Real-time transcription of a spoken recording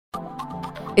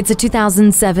It's a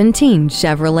 2017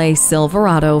 Chevrolet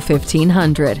Silverado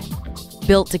 1500.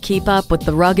 Built to keep up with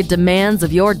the rugged demands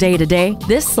of your day-to-day,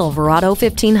 this Silverado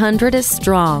 1500 is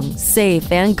strong,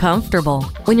 safe, and comfortable.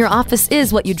 When your office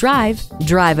is what you drive,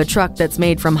 drive a truck that's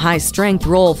made from high-strength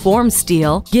roll-form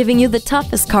steel, giving you the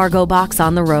toughest cargo box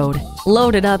on the road.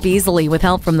 Load it up easily with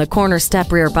help from the corner step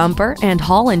rear bumper and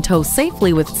haul and tow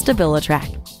safely with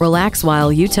StabiliTrak. Relax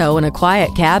while you tow in a quiet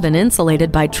cabin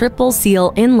insulated by triple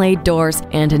seal inlaid doors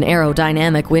and an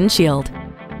aerodynamic windshield.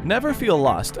 Never feel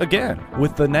lost again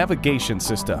with the navigation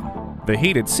system. The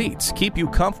heated seats keep you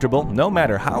comfortable no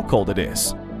matter how cold it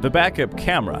is. The backup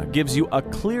camera gives you a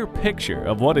clear picture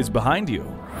of what is behind you.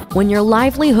 When your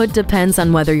livelihood depends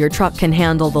on whether your truck can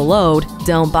handle the load,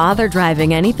 don't bother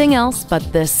driving anything else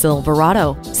but this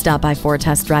Silverado. Stop by for a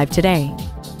test drive today.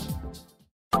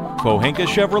 Pohanka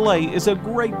Chevrolet is a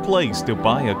great place to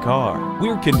buy a car.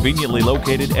 We're conveniently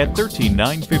located at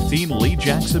 13915 Lee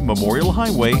Jackson Memorial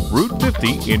Highway, Route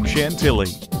 50 in Chantilly.